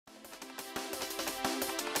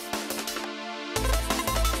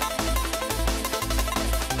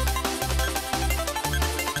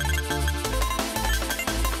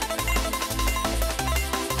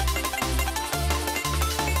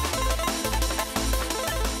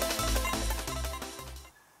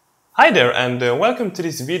Hi there and welcome to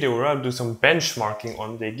this video where I'll do some benchmarking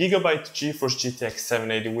on the GIGABYTE GeForce GTX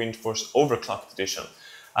 780 Windforce overclocked edition.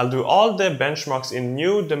 I'll do all the benchmarks in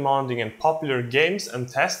new, demanding and popular games and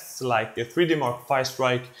tests like the 3D Mark V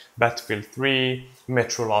Strike, Battlefield 3,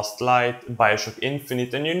 Metro Last Light, Bioshock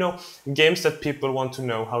Infinite, and games that people want to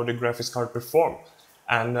know how the graphics card perform.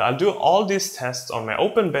 And I'll do all these tests on my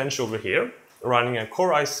open bench over here, running a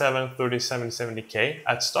Core i7 3770K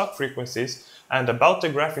at stock frequencies. And about the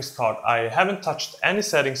graphics card, I haven't touched any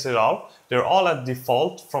settings at all. They're all at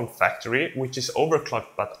default from factory, which is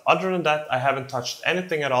overclocked, but other than that, I haven't touched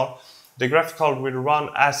anything at all. The graphics card will run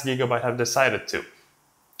as GIGABYTE have decided to.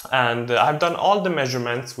 And I've done all the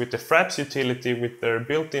measurements with the Fraps utility with their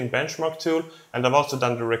built-in benchmark tool, and I've also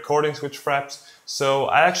done the recordings with Fraps, so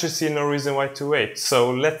I actually see no reason why to wait. So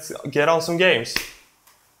let's get on some games.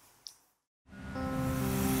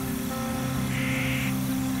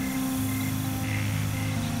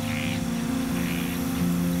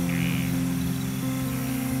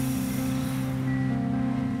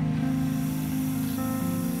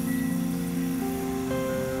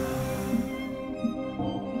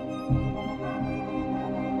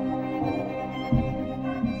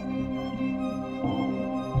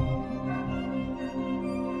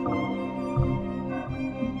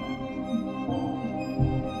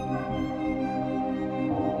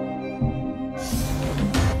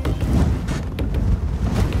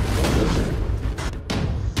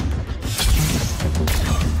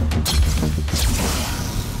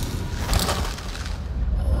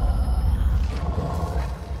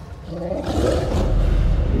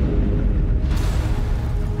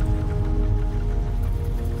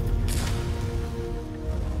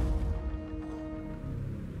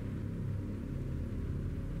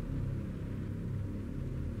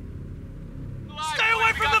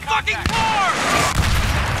 From the fucking floor!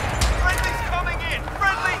 Friendly's coming in!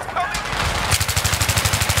 Friendly's coming in!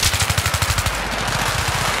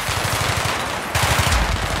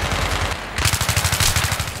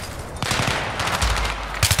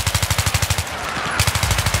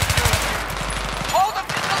 Hold them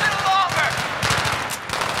just a little longer!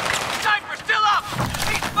 Sniper still up!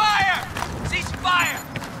 Cease fire! Cease fire!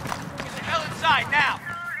 Get the hell inside now!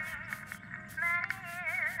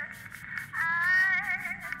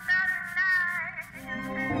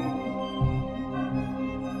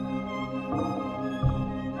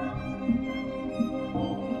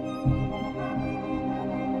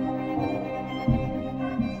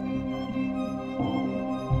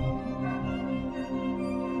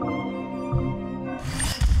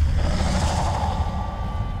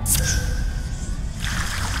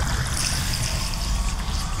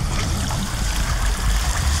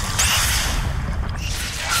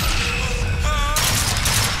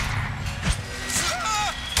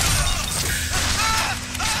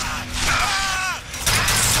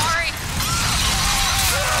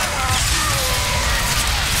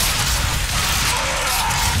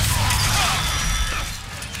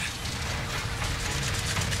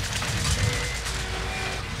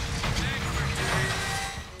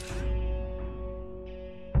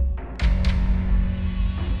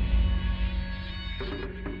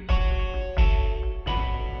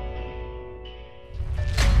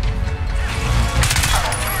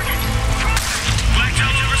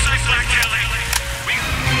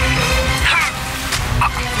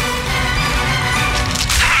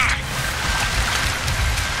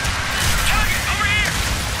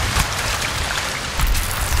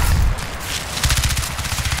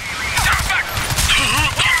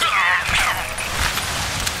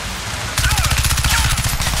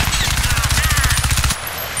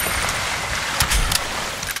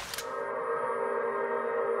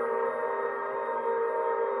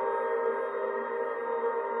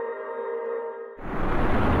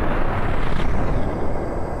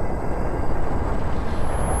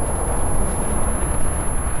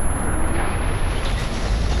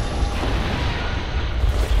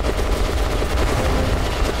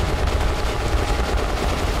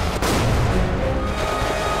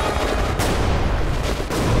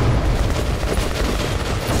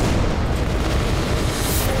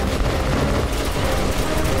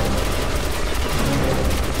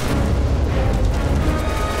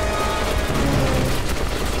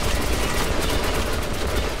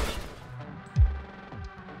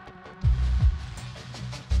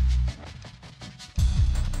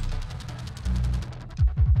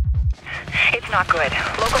 It's not good.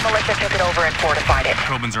 Local militia took it over and fortified it.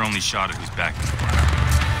 Probin's our only shot at who's back.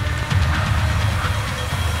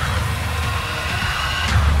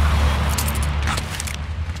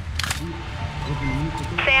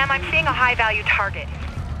 Sam, I'm seeing a high-value target.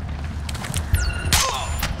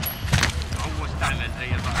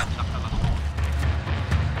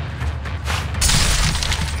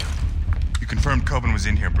 You confirmed Coben was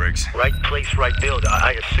in here, Briggs. Right place, right build,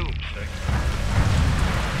 I assume, sir.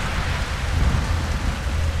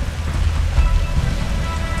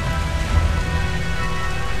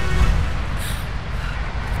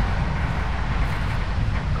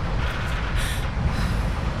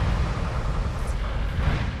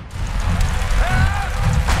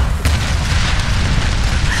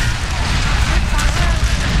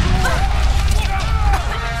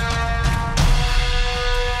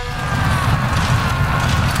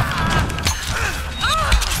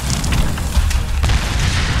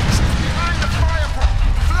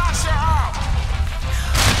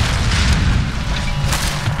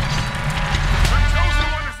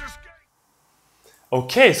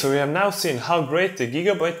 Okay, so we have now seen how great the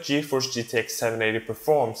Gigabyte GeForce GTX 780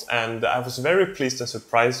 performs, and I was very pleased and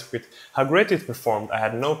surprised with how great it performed. I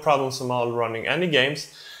had no problems at all running any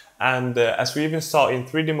games, and as we even saw in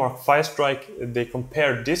 3D Mark V Strike, they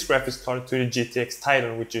compared this graphics card to the GTX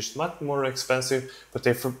Titan, which is much more expensive, but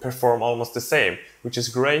they perform almost the same, which is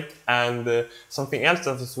great. And something else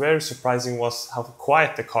that was very surprising was how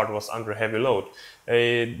quiet the card was under heavy load.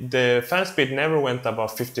 The fan speed never went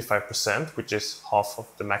above 55%, which is half of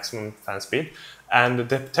the maximum fan speed, and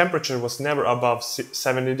the temperature was never above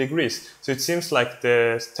 70 degrees. So it seems like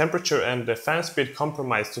the temperature and the fan speed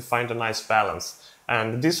compromised to find a nice balance.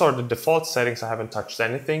 And these are the default settings, I haven't touched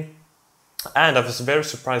anything. And I was very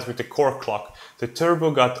surprised with the core clock. The turbo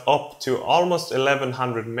got up to almost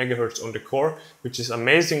 1100 megahertz on the core, which is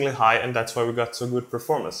amazingly high, and that's why we got so good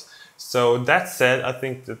performance. So that said, I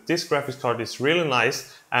think that this graphics card is really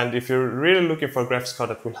nice, and if you're really looking for a graphics card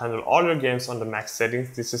that will handle all your games on the max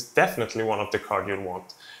settings, this is definitely one of the cards you'll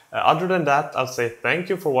want. Other than that, I'll say thank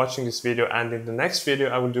you for watching this video, and in the next video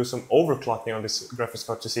I will do some overclocking on this graphics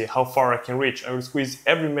card to see how far I can reach. I will squeeze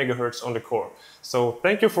every megahertz on the core. So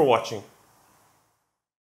thank you for watching.